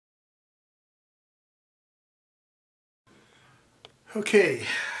Okay,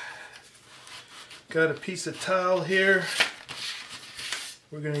 got a piece of tile here.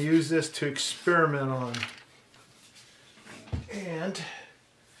 We're going to use this to experiment on. And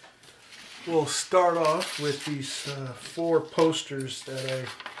we'll start off with these 4 posters that I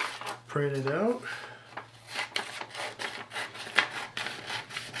printed out.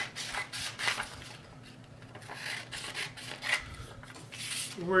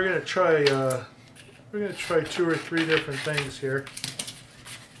 We're going to try 2 or 3 different things here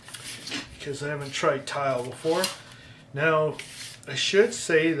because I haven't tried tile before. Now, I should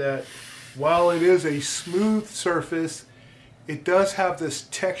say that while it is a smooth surface, it does have this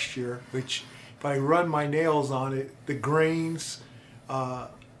texture, which if I run my nails on it, the grains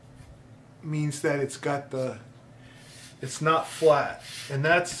means that it's not flat, and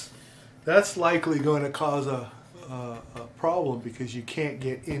that's likely going to cause a problem because you can't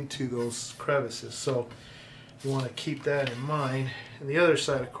get into those crevices. So you want to keep that in mind. And the other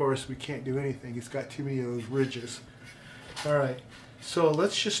side, of course, we can't do anything. It's got too many of those ridges. All right, so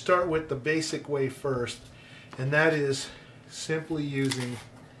let's just start with the basic way first, and that is simply using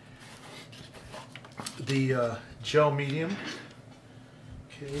the gel medium.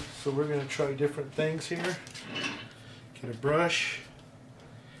 Okay, so we're going to try different things here. Get a brush.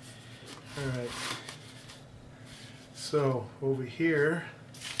 All right. So over here,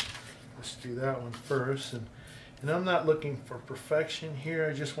 let's do that one first. And I'm not looking for perfection here.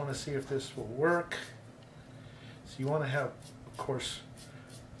 I just want to see if this will work. So you want to have, of course,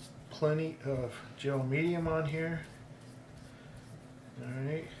 plenty of gel medium on here. All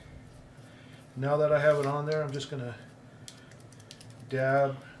right. Now that I have it on there, I'm just going to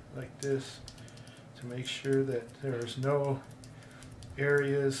dab like this to make sure that there's no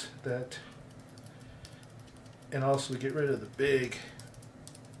areas that, and also get rid of the big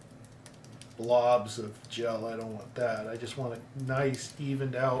blobs of gel. I don't want that. I just want it nice,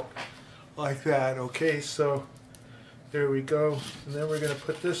 evened out like that. Okay, so there we go. And then we're going to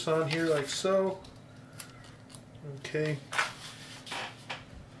put this on here like so. Okay.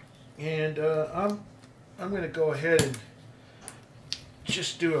 And I'm going to go ahead and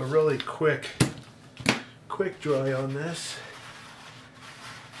just do a really quick dry on this.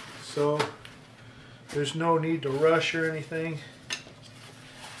 So there's no need to rush or anything.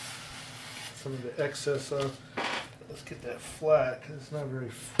 Some of the excess of, let's get that flat because it's not very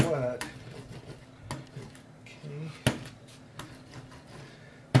flat. Okay.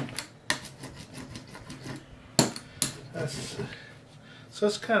 So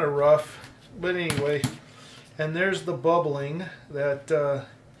it's kind of rough, but anyway. And there's the bubbling that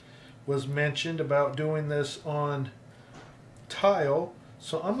was mentioned about doing this on tile.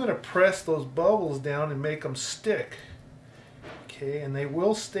 So I'm going to press those bubbles down and make them stick. Okay, and they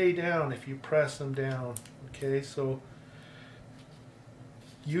will stay down if you press them down. Okay, so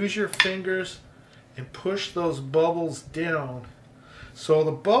use your fingers and push those bubbles down. So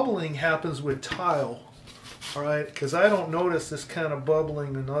the bubbling happens with tile. All right, because I don't notice this kind of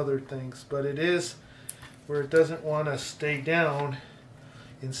bubbling in other things, but it is where it doesn't want to stay down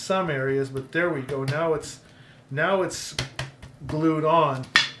in some areas. But there we go. Now it's glued on.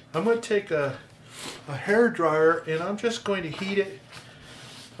 I'm going to take a hair dryer and I'm just going to heat it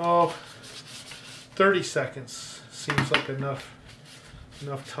 30 seconds. Seems like enough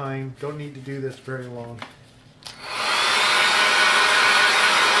time. Don't need to do this very long.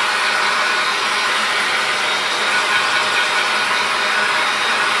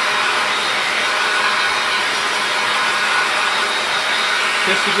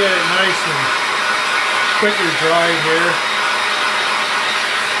 Just to get it nice and quicker dry here.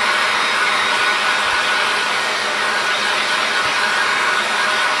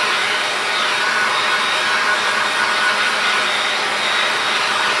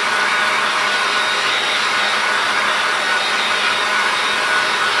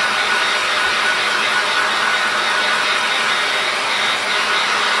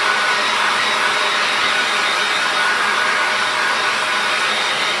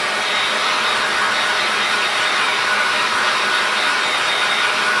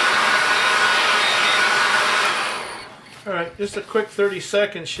 Alright, just a quick 30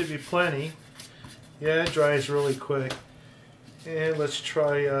 seconds should be plenty. Yeah, it dries really quick. And let's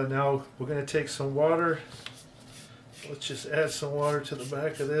try, now we're going to take some water. Let's just add some water to the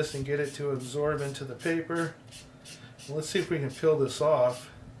back of this and get it to absorb into the paper. And let's see if we can peel this off.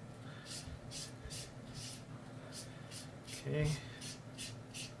 Okay.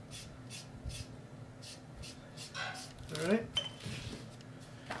 Alright.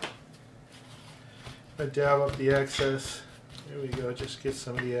 I dab up the excess. There we go, just get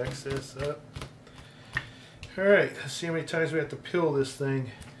some of the excess up. Alright, let's see how many times we have to peel this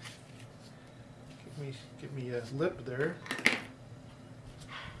thing. Give me a lip there.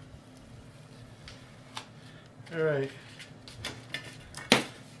 Alright.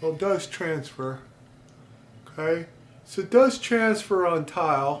 Well, it does transfer. Okay. So it does transfer on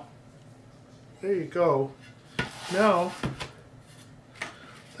tile. There you go. Now,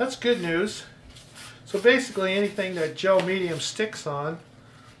 that's good news. So basically anything that gel medium sticks on,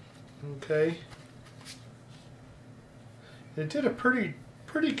 okay, it did a pretty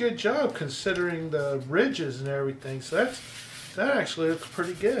good job considering the ridges and everything. So that actually looks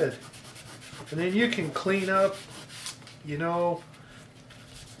pretty good. And then you can clean up, you know,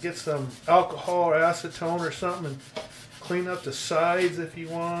 get some alcohol or acetone or something and clean up the sides if you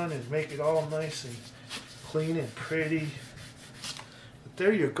want and make it all nice and clean and pretty. But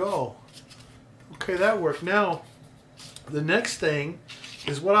there you go. Okay, that worked. Now, the next thing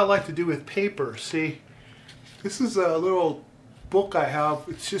is what I like to do with paper. See, this is a little book I have.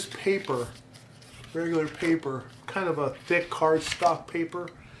 It's just paper, regular paper, kind of a thick cardstock paper.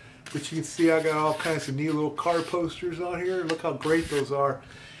 But you can see I got all kinds of neat little card posters on here. Look how great those are.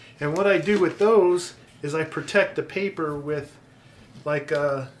 And what I do with those is I protect the paper with like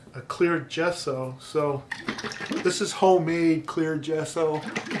a clear gesso. So this is homemade clear gesso.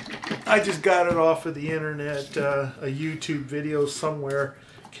 I just got it off of the internet, a YouTube video somewhere,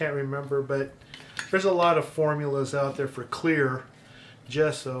 can't remember, but there's a lot of formulas out there for clear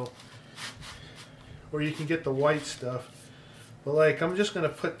gesso, or you can get the white stuff. But like, I'm just going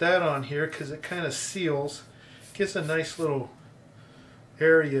to put that on here because it kind of seals, gives a nice little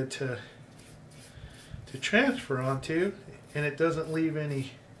area to transfer onto, and it doesn't leave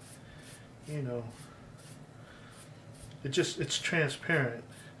any, you know, it's transparent.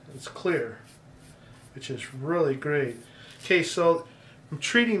 It's clear, which is really great. Okay, so I'm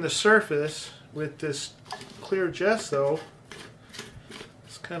treating the surface with this clear gesso.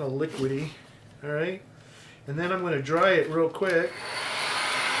 It's kind of liquidy, all right? And then I'm going to dry it real quick.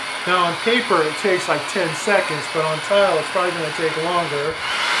 Now on paper it takes like 10 seconds, but on tile it's probably going to take longer.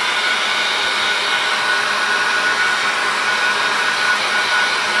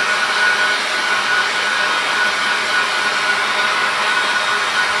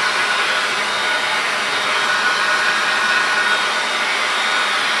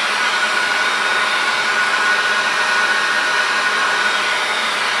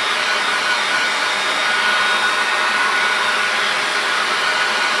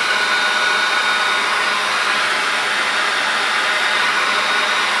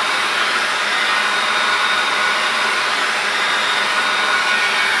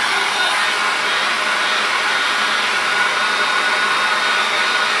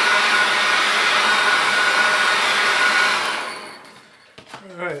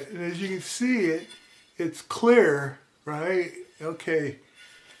 And as you can see, it's clear, right? Okay,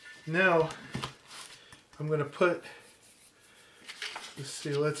 now I'm going to put, let's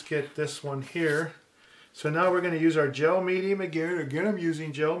see, let's get this one here. So now we're going to use our gel medium again. Again, I'm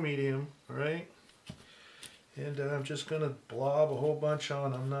using gel medium, all right? And I'm just going to blob a whole bunch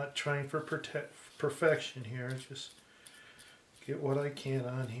on. I'm not trying for perfection here. Just get what I can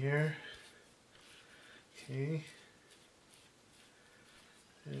on here. Okay.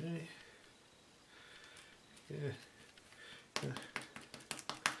 Okay. Yeah.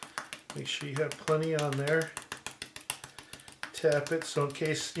 Make sure you have plenty on there. Tap it so in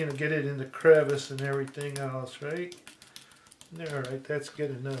case, you know, get it in the crevice and everything else, right? Alright, that's good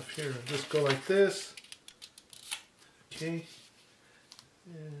enough. Here, just go like this. Okay.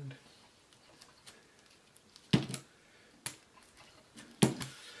 And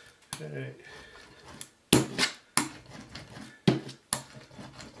alright.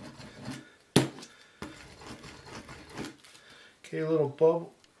 Okay, a little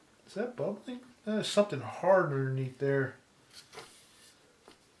bubble. Is that bubbling? There's something hard underneath there.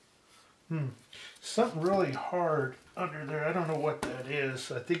 Something really hard under there. I don't know what that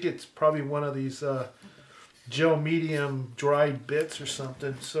is. I think it's probably one of these gel medium dried bits or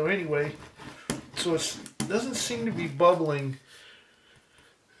something. So anyway, so it doesn't seem to be bubbling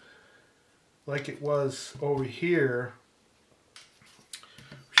like it was over here.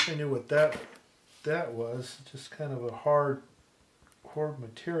 Wish I knew what that was. Just kind of a hard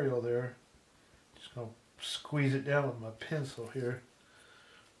material there. Just gonna squeeze it down with my pencil here.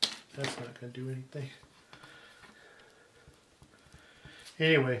 That's not gonna do anything.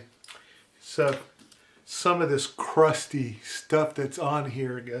 Anyway, so some of this crusty stuff that's on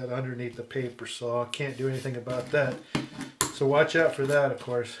here got underneath the paper, so I can't do anything about that. So watch out for that, of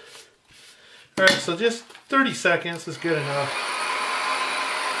course. Alright, so just 30 seconds is good enough.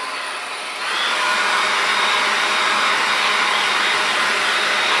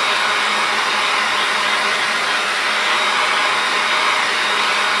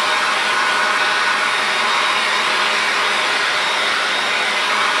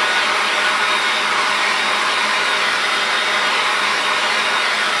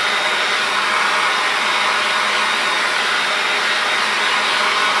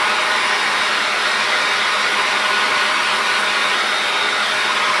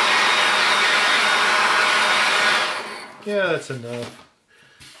 Yeah, that's enough.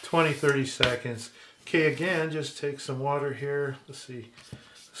 20-30 seconds. Okay, again, just take some water here. Let's see.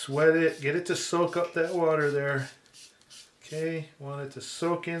 Sweat it. Get it to soak up that water there. Okay, want it to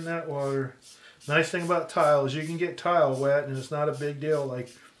soak in that water. Nice thing about tile is you can get tile wet and it's not a big deal like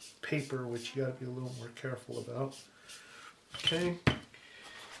paper, which you got to be a little more careful about. Okay,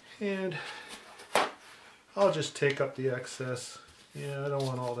 and I'll just take up the excess. Yeah, I don't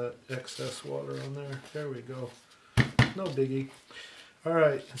want all that excess water on there. There we go. No biggie. All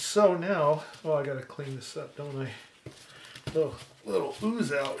right, so now, oh, I got to clean this up, don't I? Little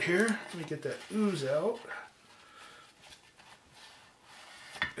ooze out here. Let me get that ooze out.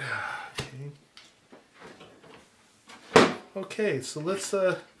 Okay. Okay, so let's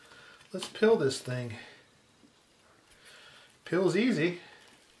pill this thing. Pill's easy.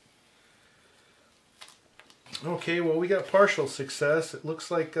 Okay, well, we got partial success. It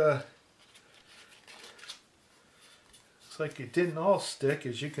looks like it didn't all stick,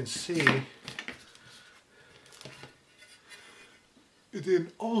 as you can see. It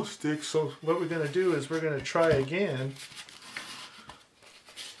didn't all stick, so what we're going to do is we're going to try again.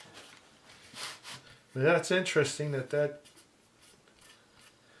 But that's interesting that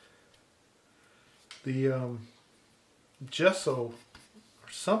the gesso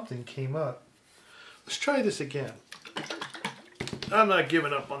or something came up. Let's try this again. I'm not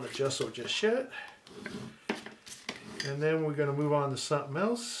giving up on the gesso just yet. And then we're going to move on to something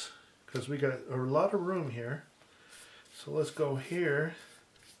else because we got a lot of room here. So let's go here.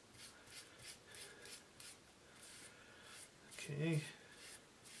 Okay.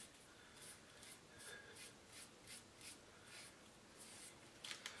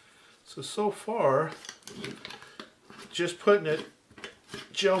 So far, just putting it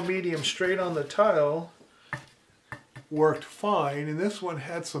gel medium straight on the tile worked fine, and this one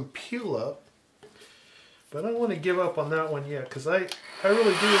had some peel up, but I don't want to give up on that one yet because I really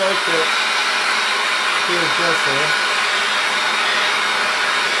do like that clear gesso.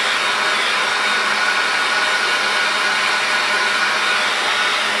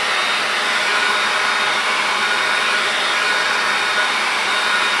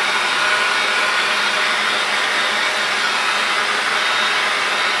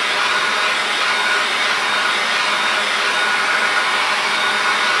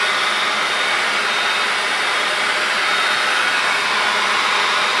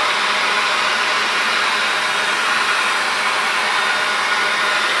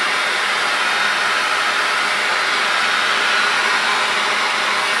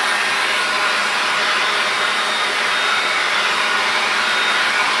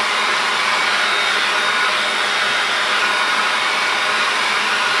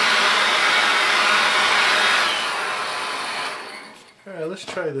 Let's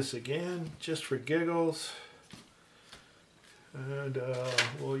try this again, just for giggles. And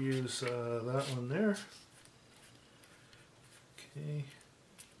we'll use that one there. Okay.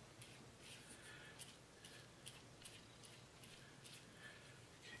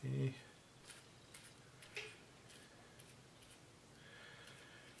 Okay.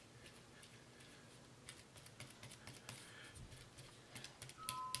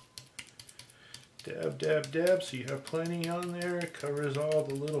 Dab, dab, dab, so you have plenty on there. It covers all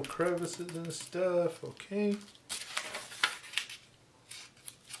the little crevices and stuff. Okay.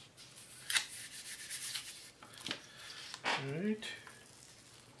 Alright.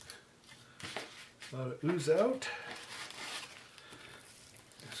 A lot of ooze out.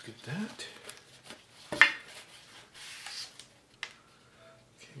 Let's get that.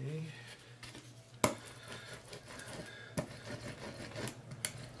 Okay.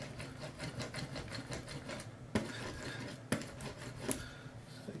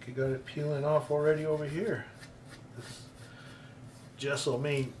 You got it peeling off already over here. This gesso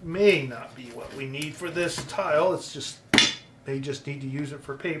may not be what we need for this tile. It's just they just need to use it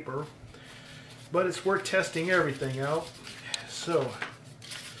for paper, but it's worth testing everything out. So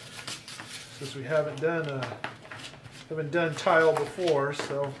since we haven't done tile before,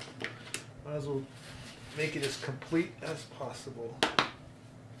 so might as well make it as complete as possible.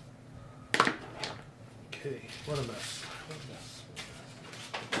 Okay, what a mess. What a mess.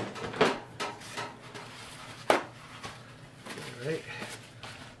 Right.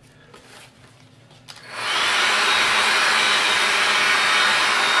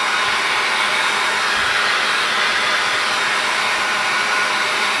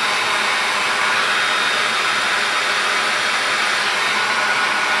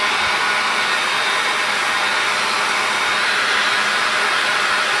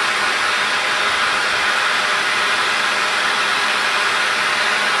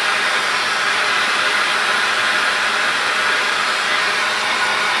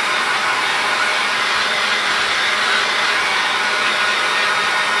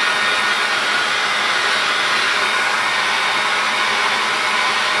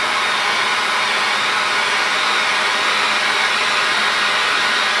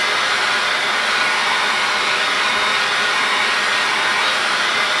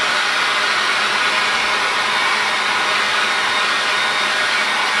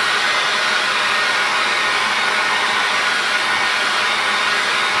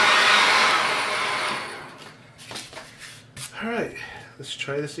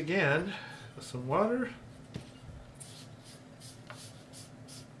 try this again with some water.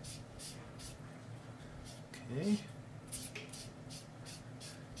 Okay.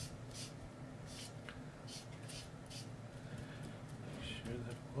 Sure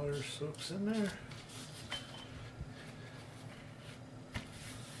that water soaks in there.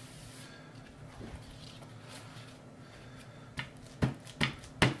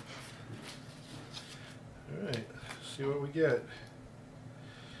 Alright, see what we get.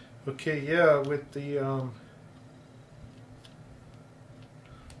 Okay, yeah, with the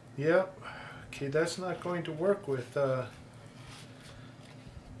yep. Okay, that's not going to work with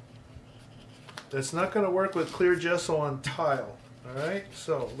that's not going to work with clear gesso on tile. All right,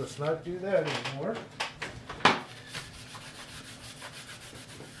 so let's not do that anymore.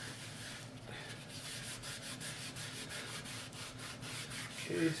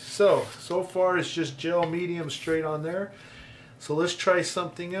 Okay, so far it's just gel medium straight on there. So let's try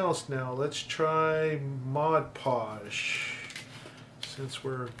something else now. Let's try Mod Podge, since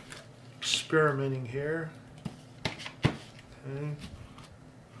we're experimenting here. Okay.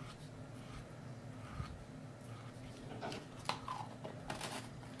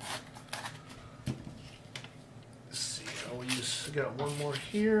 Let's see, I'll use, got one more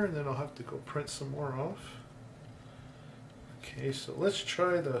here, and then I'll have to go print some more off. Okay, so let's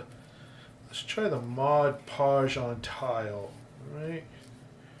try the Mod Podge on tile. All right,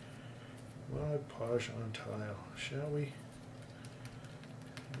 Mod Podge on tile, shall we?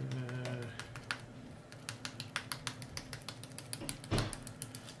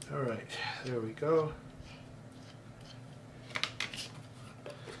 All right, there we go.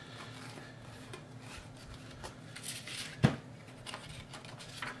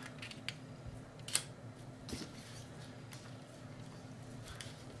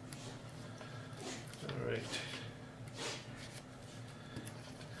 All right.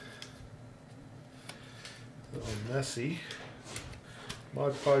 A little messy.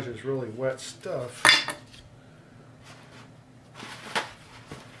 Mod Podge is really wet stuff.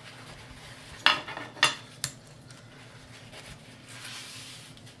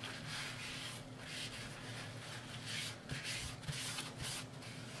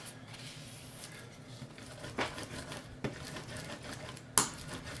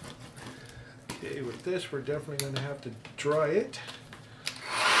 Okay, with this we're definitely going to have to dry it.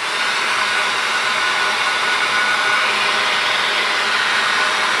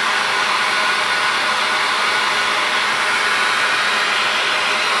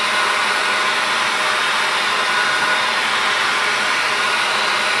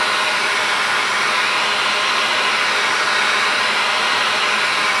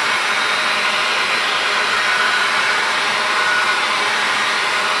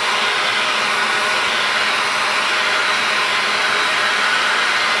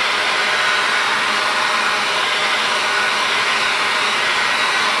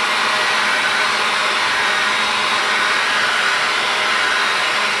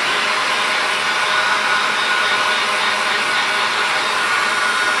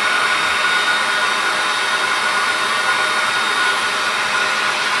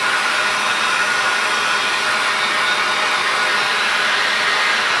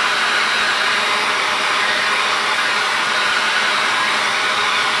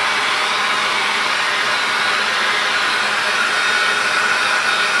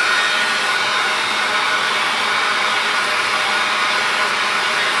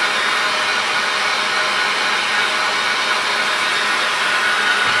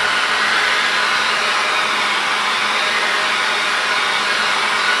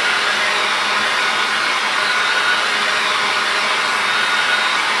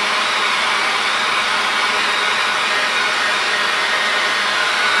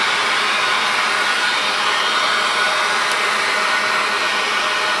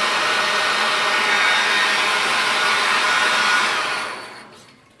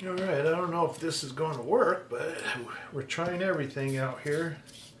 If this is going to work, but we're trying everything out here.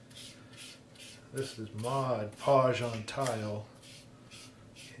 This is Mod Podge on tile.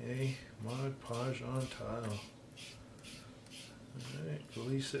 Okay, Mod Podge on tile. Alright,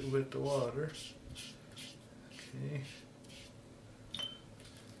 release it with the water. Okay.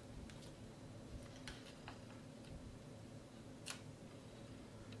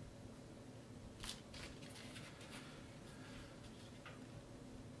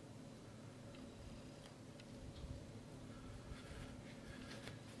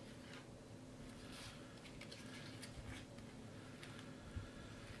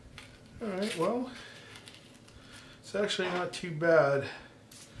 Alright, well, it's actually not too bad.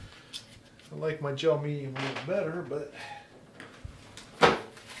 I like my gel medium a little better, but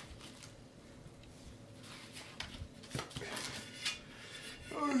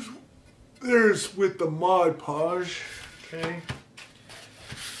there's with the Mod Podge. Okay.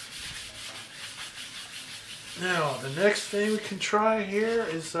 Now the next thing we can try here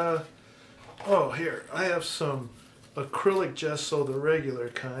is oh, here I have some acrylic gesso, the regular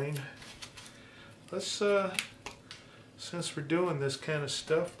kind. Let's since we're doing this kind of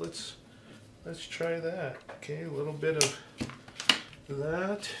stuff, let's try that. Okay, a little bit of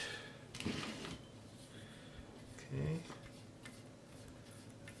that. Okay,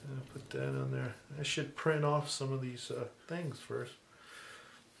 I'll put that on there. I should print off some of these things first.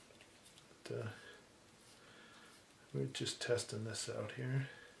 But, we're just testing this out here.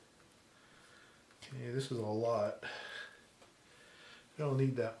 Okay, this is a lot. I don't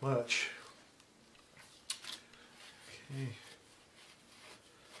need that much. Okay.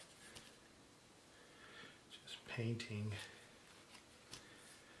 Just painting.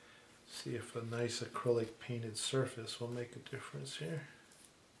 See if a nice acrylic painted surface will make a difference here.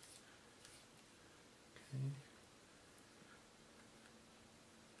 Okay.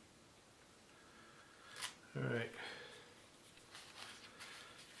 All right.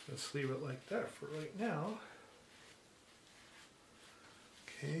 Let's leave it like that for right now.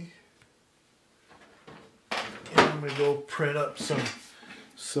 Okay. And I'm going to go print up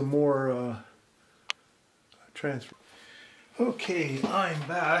some more transfer. Okay, I'm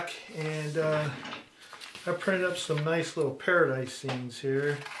back, and I printed up some nice little paradise scenes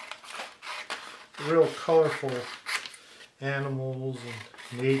here. Real colorful animals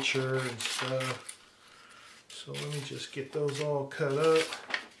and nature and stuff. So let me just get those all cut up.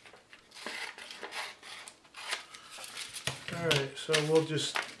 Alright, so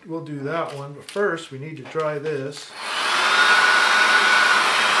we'll do that one, but first we need to dry this.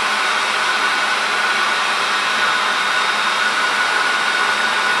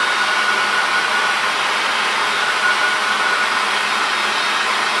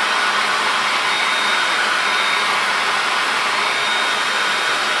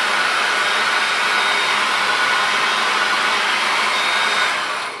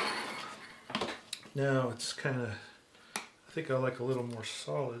 Now it's kind of, I think I like a little more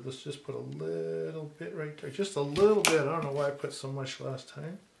solid. Let's just put a little bit right there. Just a little bit. I don't know why I put so much last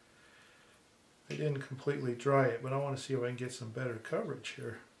time. I didn't completely dry it, but I want to see if I can get some better coverage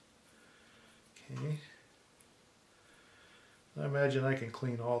here. Okay. I imagine I can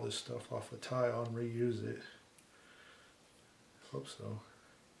clean all this stuff off a tile and reuse it. Hope so.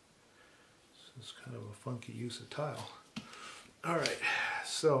 This is kind of a funky use of tile. Alright,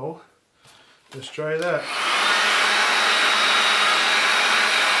 so let's try that.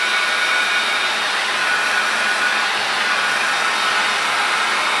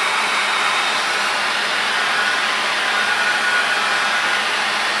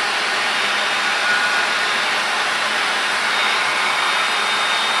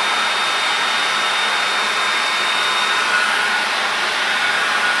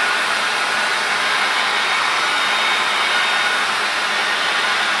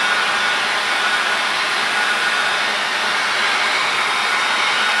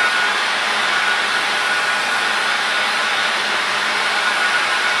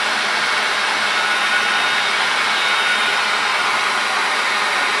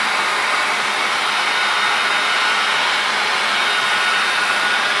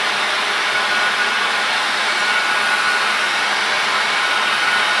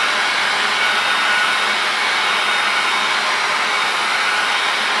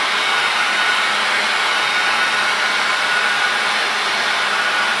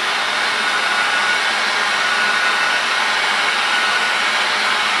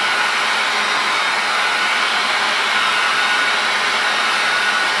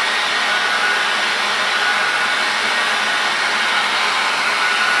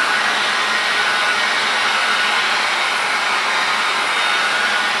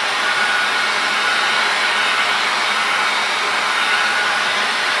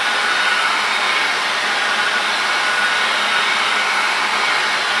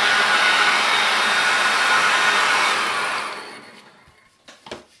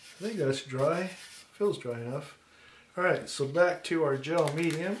 I think that's dry. Feels dry enough. Alright, so back to our gel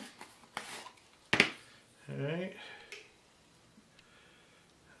medium. Alright.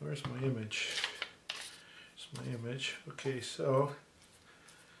 Where's my image? Here's my image. Okay, so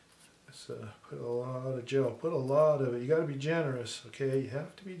let's put a lot of gel. Put a lot of it. You got to be generous, okay? You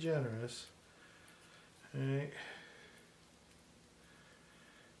have to be generous. Alright.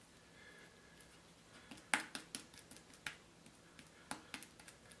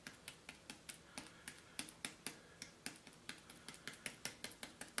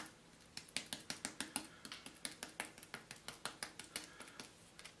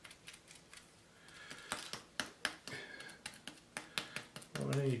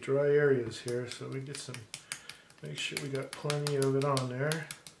 want any dry areas here, so we get some, make sure we got plenty of it on there.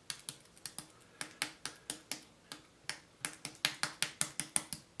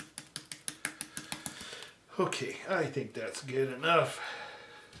 Okay, I think that's good enough.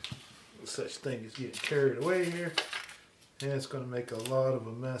 No such thing as getting carried away here. And it's going to make a lot of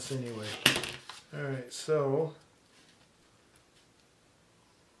a mess anyway. Alright, so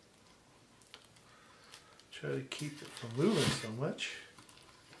try to keep it from moving so much.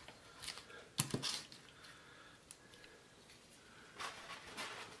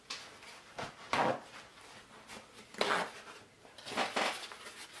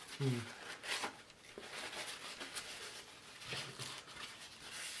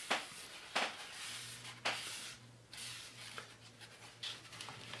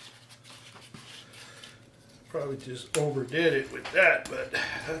 Probably just overdid it with that, but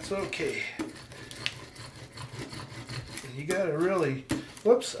that's okay. And you gotta really,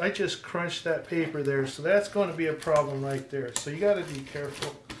 whoops, I just crunched that paper there, so that's going to be a problem right there. So you gotta be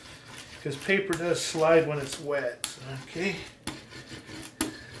careful, because paper does slide when it's wet. Okay.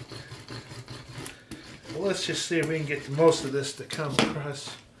 Well, let's just see if we can get most of this to come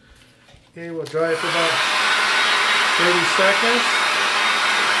across. Okay, we'll dry it for about 30 seconds.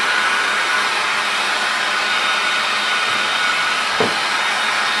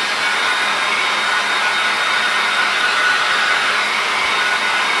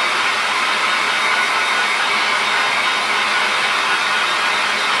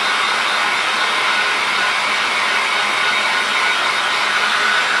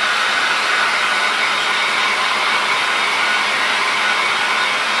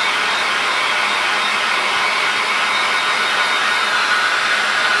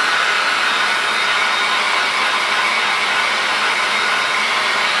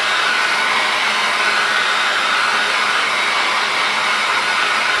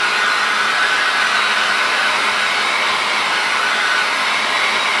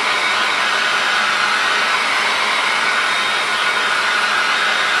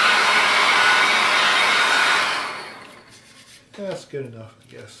 That's good enough, I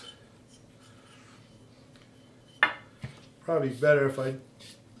guess. Probably better if I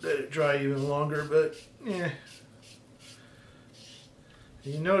let it dry even longer, but yeah.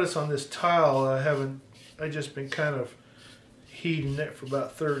 You notice on this tile, I just been kind of heating it for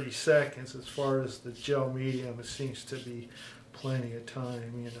about 30 seconds. As far as the gel medium, it seems to be plenty of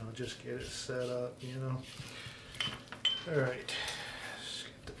time, you know, just get it set up, you know. All right, just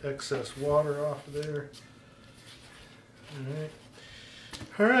get the excess water off of there.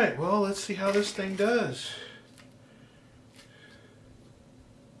 All right, well, let's see how this thing does.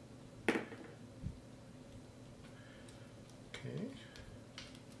 Okay.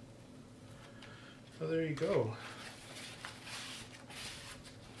 So there you go.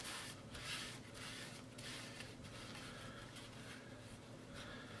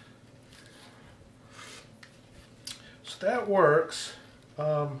 So that works.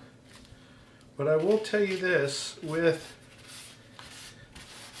 But I will tell you this, with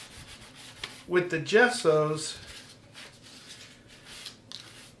the gessos,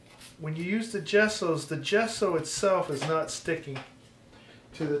 when you use the gesso itself is not sticking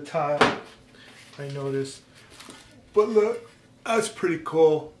to the tile, I noticed. But look, that's pretty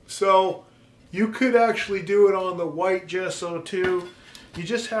cool. So you could actually do it on the white gesso too. You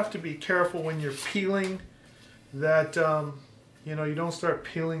just have to be careful when you're peeling that, you know, you don't start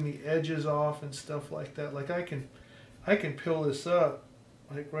peeling the edges off and stuff like that. Like I can peel this up,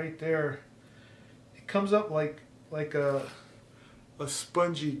 like right there. It comes up like a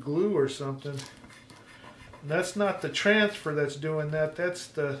spongy glue or something. And that's not the transfer that's doing that. That's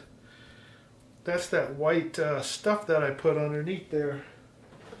that white stuff that I put underneath there.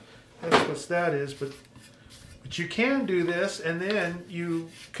 That's what that is. But you can do this, and then you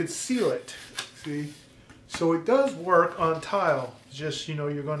could seal it. See. So it does work on tile, just, you know,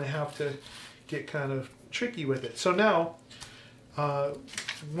 you're going to have to get kind of tricky with it. So now,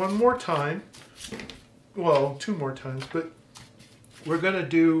 one more time, well, two more times, but we're going to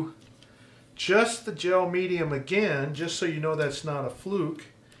do just the gel medium again, just so you know that's not a fluke.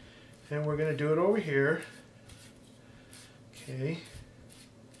 And we're going to do it over here. Okay.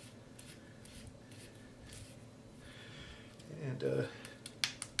 And, you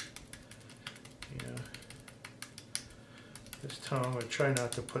know, this time I'm going to try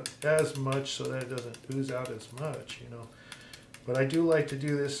not to put as much so that it doesn't ooze out as much, you know. But I do like to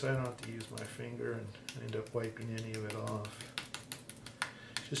do this so I don't have to use my finger and end up wiping any of it off.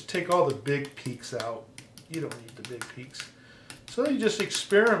 Just take all the big peaks out. You don't need the big peaks. So you just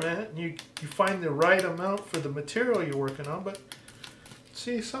experiment and you find the right amount for the material you're working on, but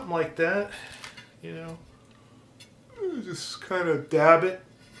See, something like that, you know. Just kind of dab it.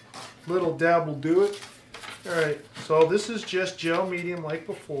 Little dab will do it. Alright, so this is just gel medium like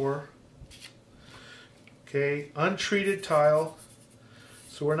before. Okay, untreated tile.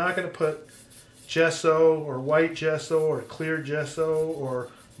 So we're not going to put gesso or white gesso or clear gesso or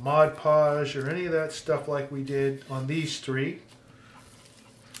Mod Podge or any of that stuff like we did on these three.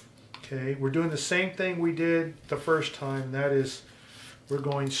 Okay, we're doing the same thing we did the first time, and that is we're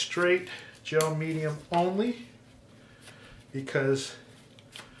going straight gel medium only because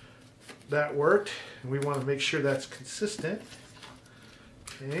that worked, and we want to make sure that's consistent.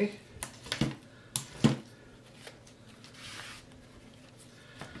 Okay.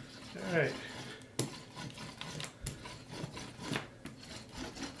 All right.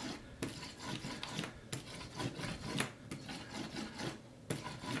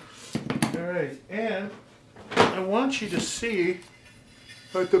 All right, and I want you to see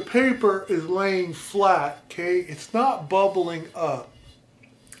that the paper is laying flat, okay? It's not bubbling up.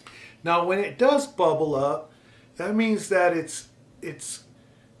 Now, when it does bubble up, that means that it's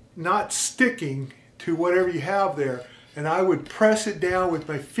not sticking to whatever you have there. And I would press it down with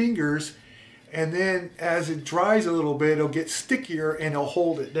my fingers, and then as it dries a little bit, it'll get stickier and it'll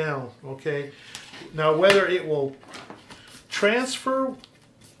hold it down, okay? Now, whether it will transfer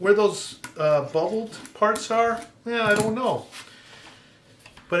where those bubbled parts are, yeah, I don't know.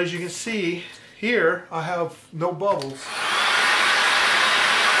 But as you can see here, I have no bubbles.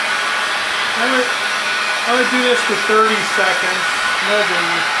 I'm going to do this for 30 seconds. No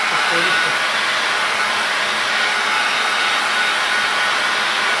bubbles for 30 seconds.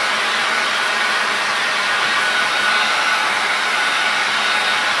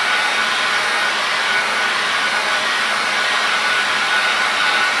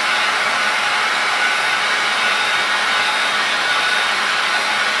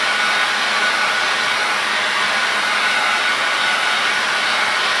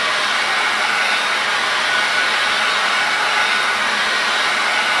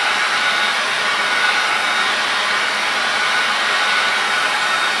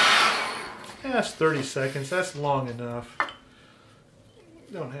 That's 30 seconds. That's long enough.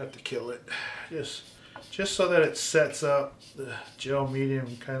 You don't have to kill it. Just so that it sets up. The gel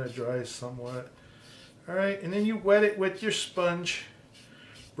medium kind of dries somewhat. All right, and then you wet it with your sponge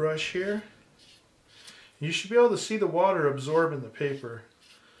brush here. You should be able to see the water absorb in the paper.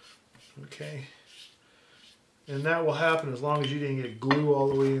 Okay. And that will happen as long as you didn't get glue all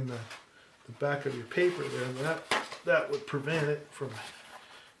the way in the back of your paper there. That would prevent it from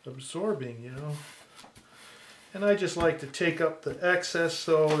absorbing, you know. And I just like to take up the excess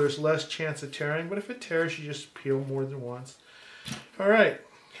so there's less chance of tearing, but if it tears, you just peel more than once. All right,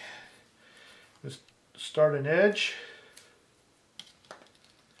 let's start an edge.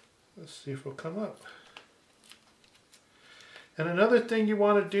 Let's see if it'll come up. And another thing you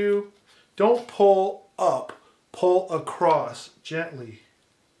want to do, don't pull up, pull across gently.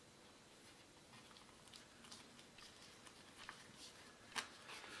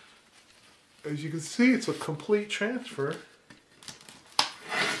 As you can see, it's a complete transfer.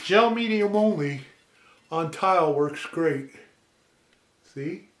 Gel medium only on tile works great.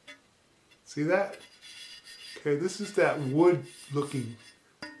 See? See that? Okay, this is that wood looking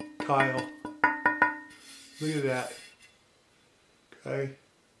tile. Look at that. Okay.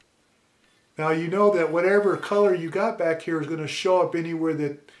 Now you know that whatever color you got back here is going to show up anywhere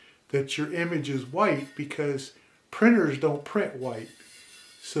that your image is white, because printers don't print white.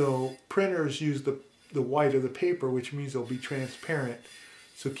 So printers use the white of the paper, which means they'll be transparent.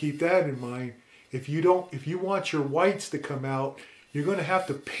 So keep that in mind. If you want your whites to come out, you're going to have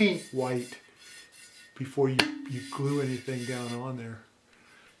to paint white before you glue anything down on there.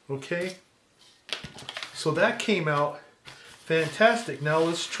 Okay? So that came out fantastic. Now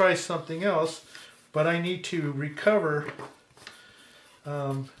let's try something else, but I need to recover.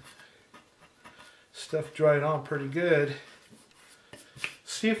 Stuff dried on pretty good.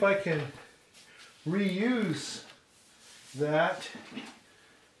 See if I can reuse that,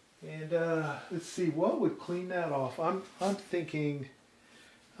 and let's see what would clean that off. I'm thinking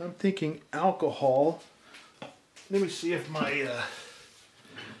alcohol. Let me see if my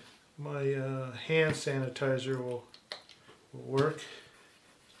hand sanitizer will work.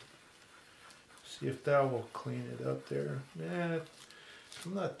 See if that will clean it up there. Nah,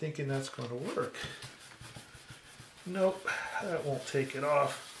 I'm not thinking that's going to work. Nope, that won't take it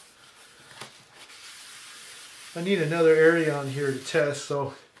off. I need another area on here to test,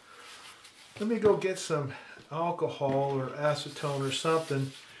 so let me go get some alcohol or acetone or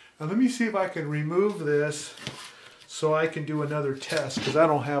something, and let me see if I can remove this so I can do another test because I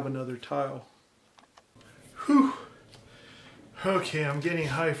don't have another tile. Whew. Okay, I'm getting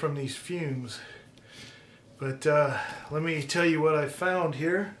high from these fumes. But let me tell you what I found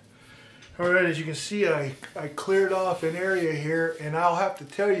here. Alright, as you can see, I cleared off an area here, and I'll have to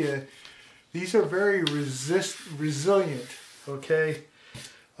tell you, these are very resilient, okay?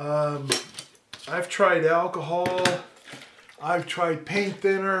 I've tried alcohol, I've tried paint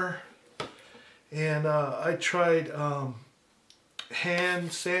thinner, and I tried hand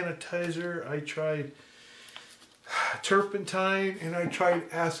sanitizer, I tried turpentine, and I tried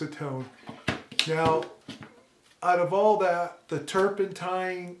acetone. Now, out of all that, the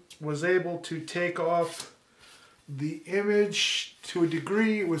turpentine was able to take off the image to a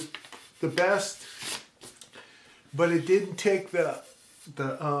degree. It was the best, but it didn't take the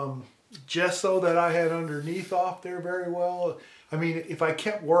gesso that I had underneath off there very well. I mean, if I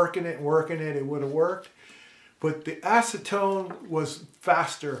kept working it, it would have worked. But the acetone was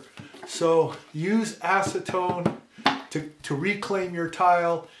faster. So use acetone to reclaim your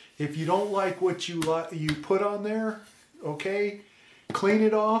tile. If you don't like what you put on there, okay, clean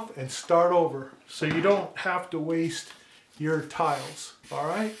it off and start over. So you don't have to waste your tiles, all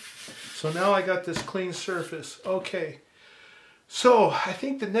right? So now I got this clean surface. Okay, so I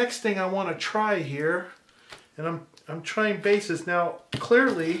think the next thing I want to try here, and I'm trying bases. Now,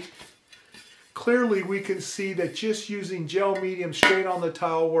 clearly we can see that just using gel medium straight on the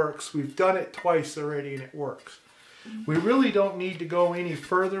tile works. We've done it twice already and it works. We really don't need to go any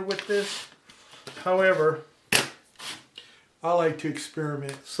further with this. However, I like to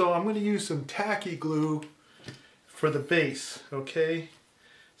experiment. So I'm going to use some tacky glue for the base, okay?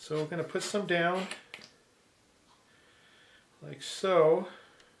 So we're going to put some down, like so.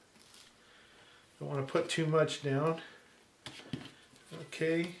 Don't want to put too much down.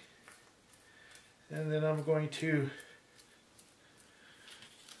 Okay. And then I'm going to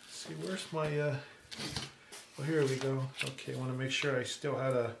see, where's my well, here we go. Okay, I want to make sure I still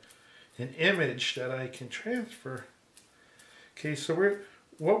had an image that I can transfer. Okay, so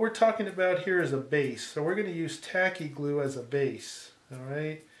what we're talking about here is a base. So we're going to use tacky glue as a base. All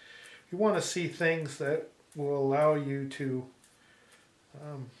right. You want to see things that will allow you to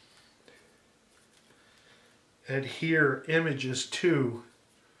adhere images to.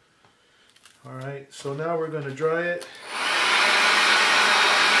 All right. So now we're going to dry it.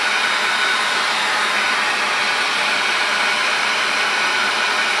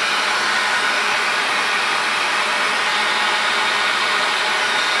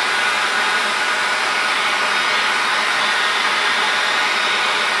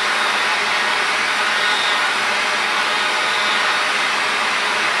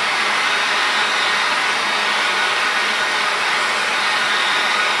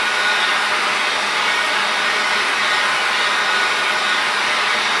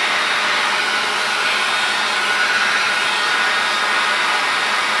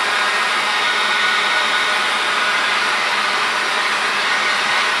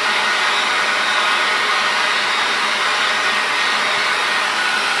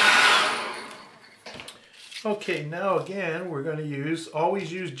 Okay, now again, we're going to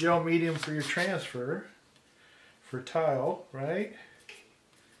always use gel medium for your transfer for tile, right?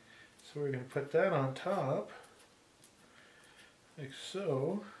 So we're going to put that on top, like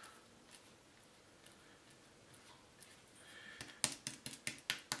so.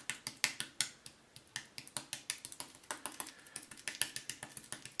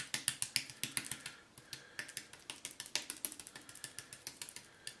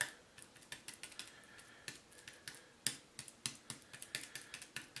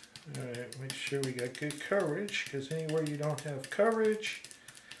 Alright, make sure we got good coverage, because anywhere you don't have coverage,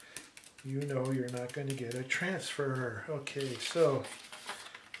 you know you're not going to get a transfer. Okay, so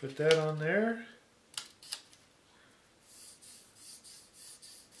put that on there.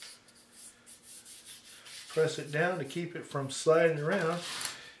 Press it down to keep it from sliding around.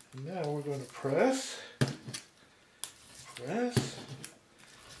 And now we're going to press, and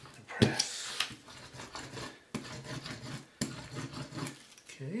press.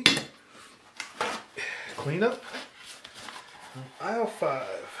 Okay. Clean up. Aisle 5.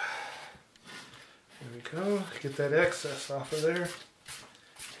 There we go. Get that excess off of there.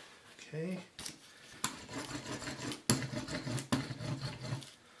 Okay.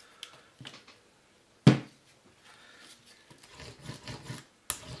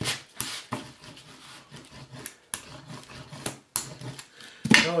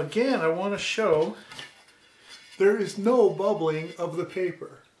 Now again, I want to show there is no bubbling of the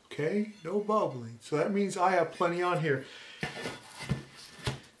paper. Okay, no bubbling. So that means I have plenty on here.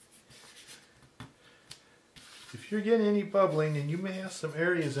 If if you're getting any bubbling, and you may have some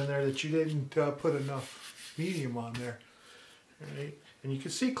areas in there that you didn't put enough medium on there. All right. And you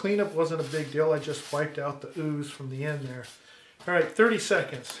can see cleanup wasn't a big deal. I just wiped out the ooze from the end there. All right, 30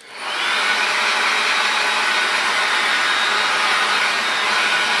 seconds.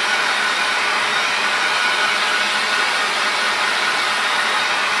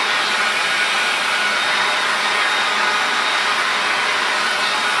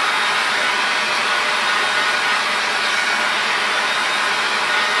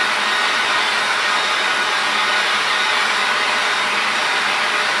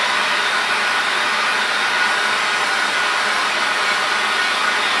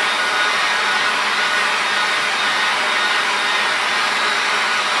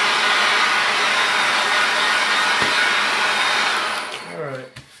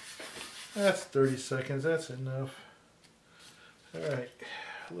 That's 30 seconds, that's enough. All right,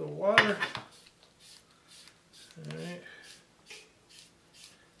 a little water. All right.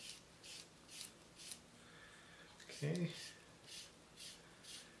 Okay.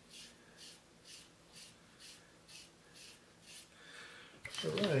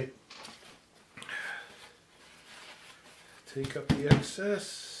 All right. Take up the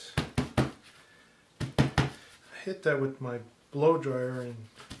excess. I hit that with my blow dryer and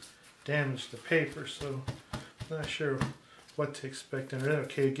damage the paper, so I'm not sure what to expect in it.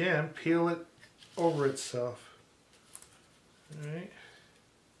 Okay, again, peel it over itself. Alright.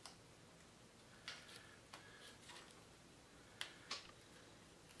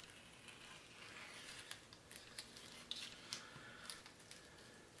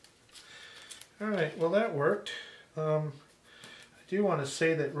 Alright, well that worked. I do want to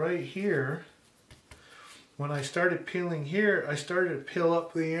say that right here, when I started peeling here, I started to peel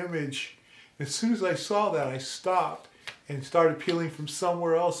up the image. As soon as I saw that, I stopped and started peeling from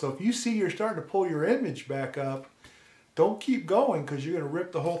somewhere else. So if you see you're starting to pull your image back up, don't keep going because you're going to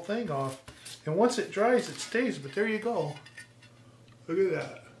rip the whole thing off. And once it dries, it stays, but there you go. Look at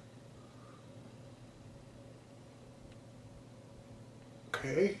that.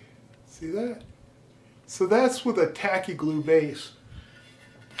 Okay, see that? So that's with a tacky glue base.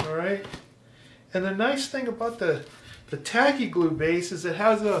 All right. And the nice thing about the tacky glue base is it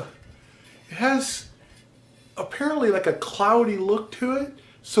has apparently like a cloudy look to it.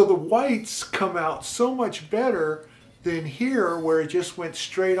 So the whites come out so much better than here where it just went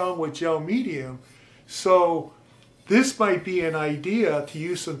straight on with gel medium. So this might be an idea to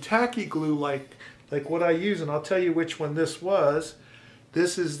use some tacky glue like what I use, and I'll tell you which one this was.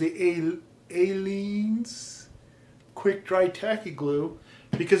 This is the Aleene's Quick Dry Tacky Glue,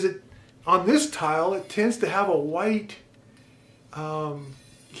 because on this tile, it tends to have a white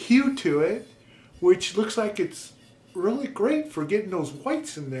hue to it, which looks like it's really great for getting those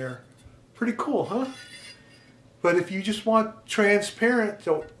whites in there. Pretty cool, huh? But if you just want transparent,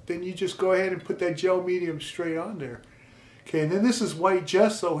 then you just go ahead and put that gel medium straight on there. Okay, and then this is white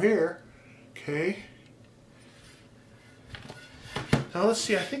gesso here. Okay. Now let's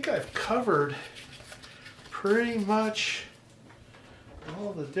see, I think I've covered pretty much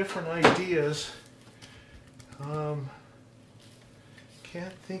all the different ideas.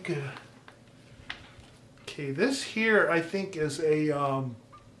 Can't think of. Okay, this here I think is a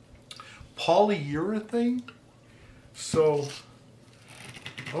polyurethane. So,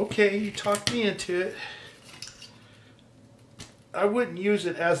 okay, you talked me into it. I wouldn't use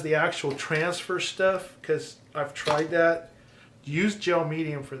it as the actual transfer stuff because I've tried that. Use gel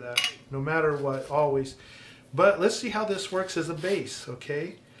medium for that, no matter what, always. But let's see how this works as a base,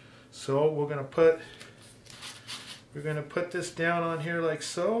 okay? So we're gonna put this down on here like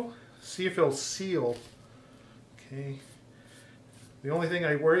so. See if it'll seal. Okay. The only thing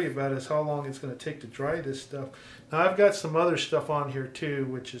I worry about is how long it's gonna take to dry this stuff. Now I've got some other stuff on here too,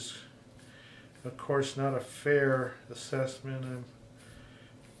 which is of course not a fair assessment. I'm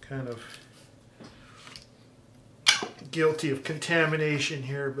kind of guilty of contamination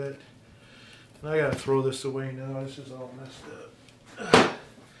here, but I gotta throw this away now. This is all messed up.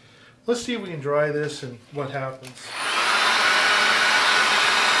 Let's see if we can dry this and what happens.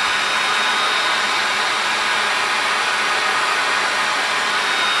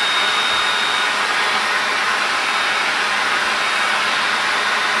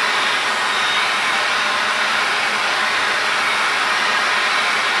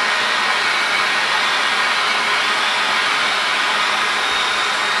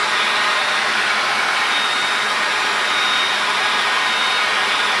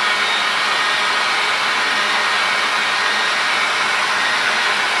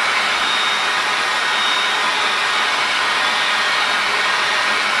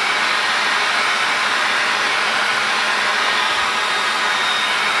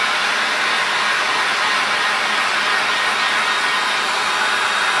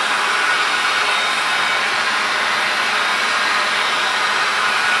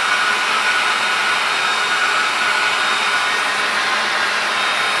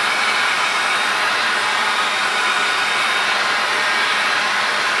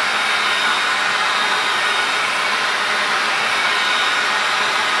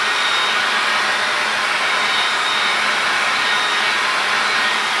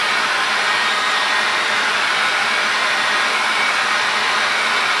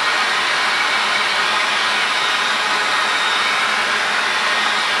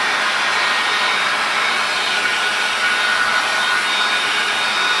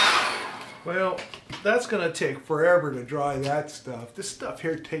 that's going to take forever to dry that stuff. This stuff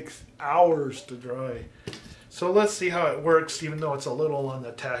here takes hours to dry. So let's see how it works, even though it's a little on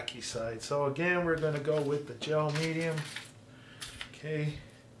the tacky side. So again, we're going to go with the gel medium. Okay,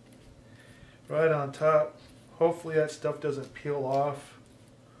 right on top. Hopefully that stuff doesn't peel off.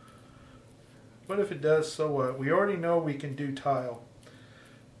 But if it does, so what? We already know we can do tile.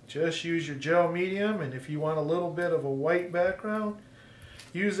 Just use your gel medium, and if you want a little bit of a white background,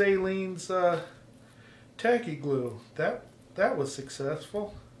 use Aileen's tacky glue. That was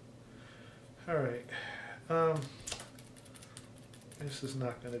successful. All right. This is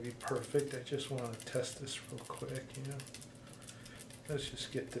not going to be perfect. I just want to test this real quick. Let's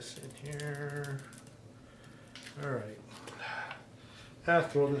just get this in here. All right. I'll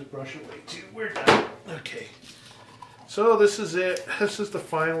throw this brush away too. We're done. Okay. So this is it. This is the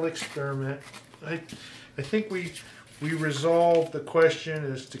final experiment. I think we resolved the question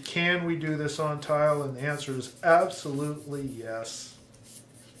as to can we do this on tile, and the answer is absolutely yes.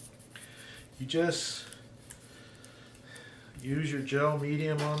 You just use your gel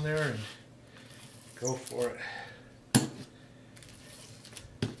medium on there and go for it.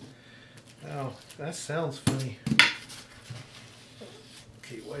 Now, that sounds funny.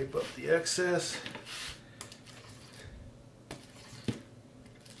 Okay, wipe up the excess.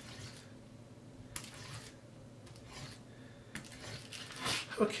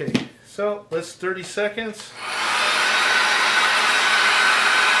 Okay, so let's 30 seconds.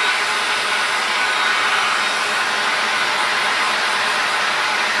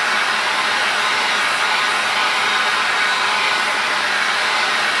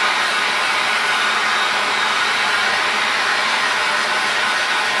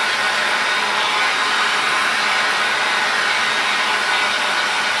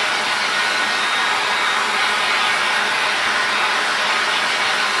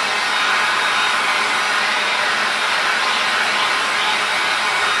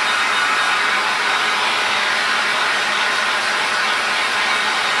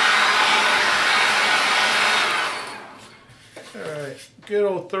 Good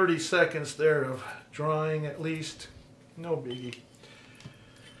old 30 seconds there of drying at least. No biggie.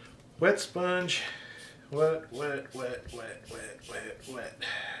 Wet sponge. Wet, wet, wet, wet, wet, wet, wet.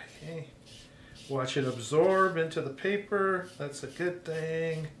 Okay. Watch it absorb into the paper. That's a good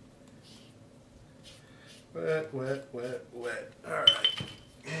thing. Wet, wet, wet, wet. All right.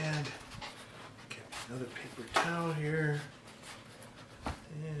 And get another paper towel here.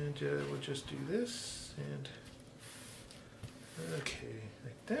 And we'll just do this and okay,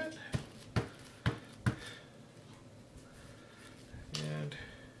 like that. And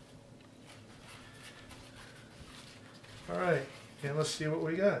all right, and let's see what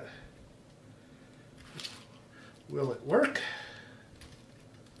we got. Will it work?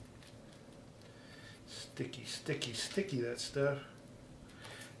 Sticky, sticky, sticky, that stuff.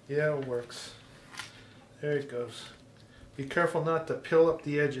 Yeah, it works. There it goes. Be careful not to peel up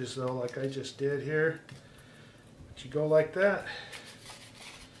the edges though, like I just did here. You go like that.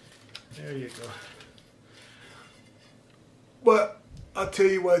 There you go. But I'll tell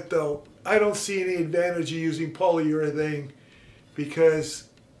you what though, I don't see any advantage of using polyurethane because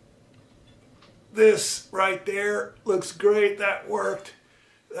this right there looks great. That worked.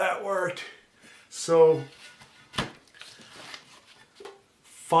 That worked. So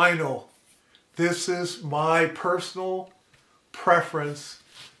final. This is my personal preference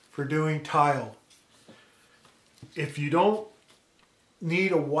for doing tile. If you don't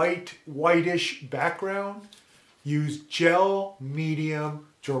need a whitish background, use gel medium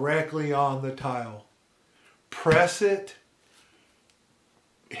directly on the tile. Press it,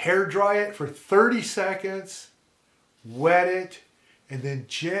 hair dry it for 30 seconds, wet it, and then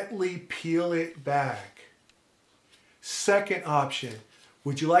gently peel it back. Second option,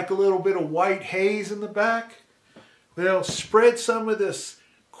 would you like a little bit of white haze in the back? Well, spread some of this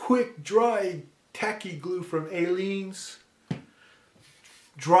quick dry tacky glue from Aileen's.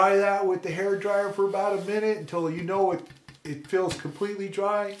 Dry that with the hair dryer for about a minute until you know it feels completely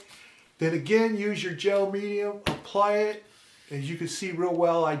dry. Then again, use your gel medium, apply it. As you can see real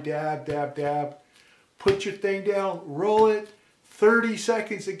well, I dab, dab, dab. Put your thing down, roll it, 30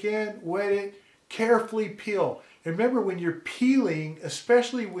 seconds again, wet it, carefully peel. And remember when you're peeling,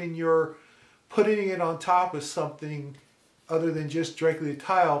 especially when you're putting it on top of something other than just directly the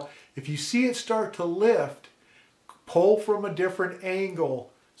tile, if you see it start to lift, pull from a different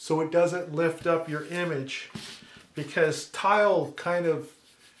angle so it doesn't lift up your image, because tile kind of,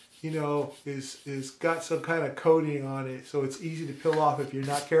 you know, is got some kind of coating on it, so it's easy to peel off if you're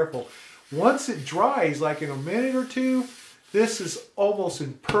not careful. Once it dries, like in a minute or two, this is almost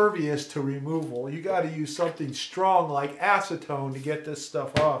impervious to removal. You got to use something strong like acetone to get this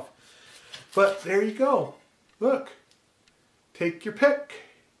stuff off. But there you go. Look, take your pick.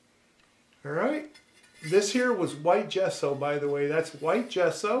 All right. This here was white gesso, by the way. That's white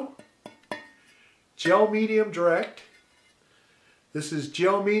gesso. Gel medium direct. This is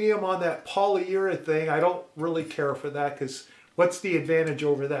gel medium on that polyurethane. I don't really care for that because what's the advantage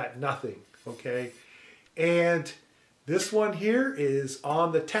over that? Nothing, okay? And this one here is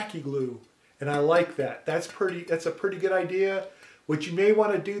on the tacky glue, and I like that. That's a pretty good idea. What you may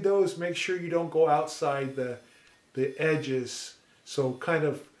want to do though is make sure you don't go outside the edges. So kind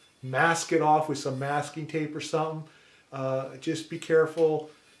of mask it off with some masking tape or something. Just be careful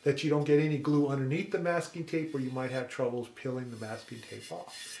that you don't get any glue underneath the masking tape, or you might have troubles peeling the masking tape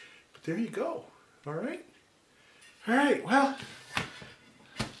off. But there you go. All right. All right. Well,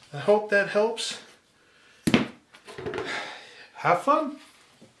 I hope that helps. Have fun.